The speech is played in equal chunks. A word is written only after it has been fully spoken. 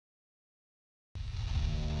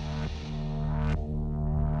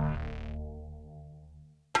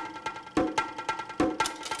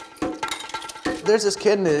There's this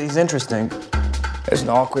kid, and he's interesting. There's an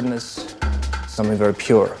awkwardness, something very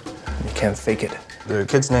pure. You can't fake it. The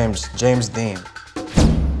kid's name's James Dean.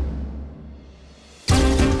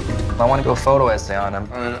 I want to do a photo essay on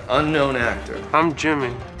him. On an unknown actor. I'm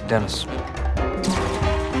Jimmy. Dennis.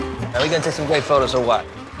 Are we gonna take some great photos or what?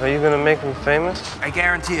 Are you gonna make him famous? I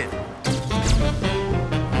guarantee it.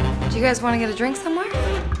 Do you guys want to get a drink somewhere?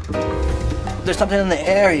 There's something in the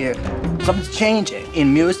air here. Something's changing.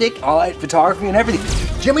 In music, art, photography, and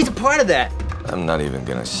everything. Jimmy's a part of that. I'm not even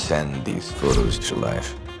gonna send these photos to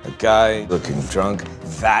life. A guy looking drunk,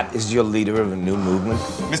 that is your leader of a new movement?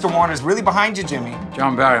 Mr. Warner's really behind you, Jimmy.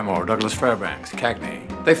 John Barrymore, Douglas Fairbanks, Cagney.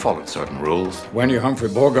 They followed certain rules. When you're Humphrey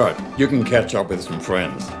Bogart, you can catch up with some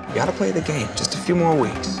friends. You gotta play the game, just a few more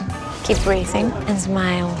weeks. Keep breathing and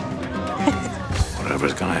smile.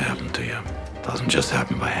 Whatever's gonna happen to you doesn't just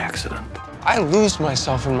happen by accident. I lose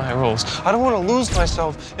myself in my roles. I don't want to lose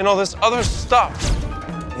myself in all this other stuff.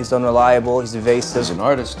 He's unreliable, he's evasive. He's an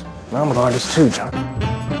artist. I'm an artist too, John.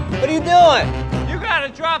 What are you doing? You gotta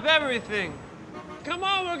drop everything. Come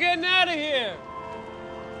on, we're getting out of here.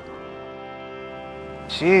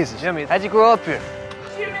 Jesus, Jimmy, how'd you grow up here?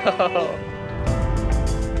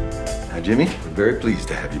 Now, Jimmy, we're very pleased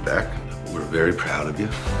to have you back. We're very proud of you.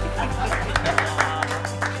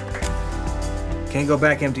 Can't go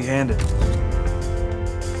back empty-handed.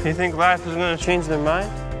 You think life is gonna change their mind?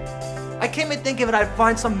 I came here thinking that I'd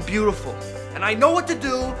find something beautiful. And I know what to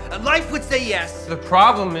do, and life would say yes. The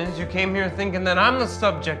problem is you came here thinking that I'm the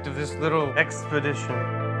subject of this little expedition.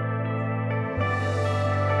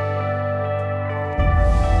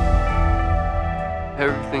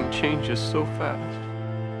 Everything changes so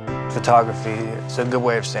fast. Photography, it's a good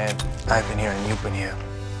way of saying I've been here and you've been here.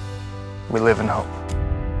 We live in hope.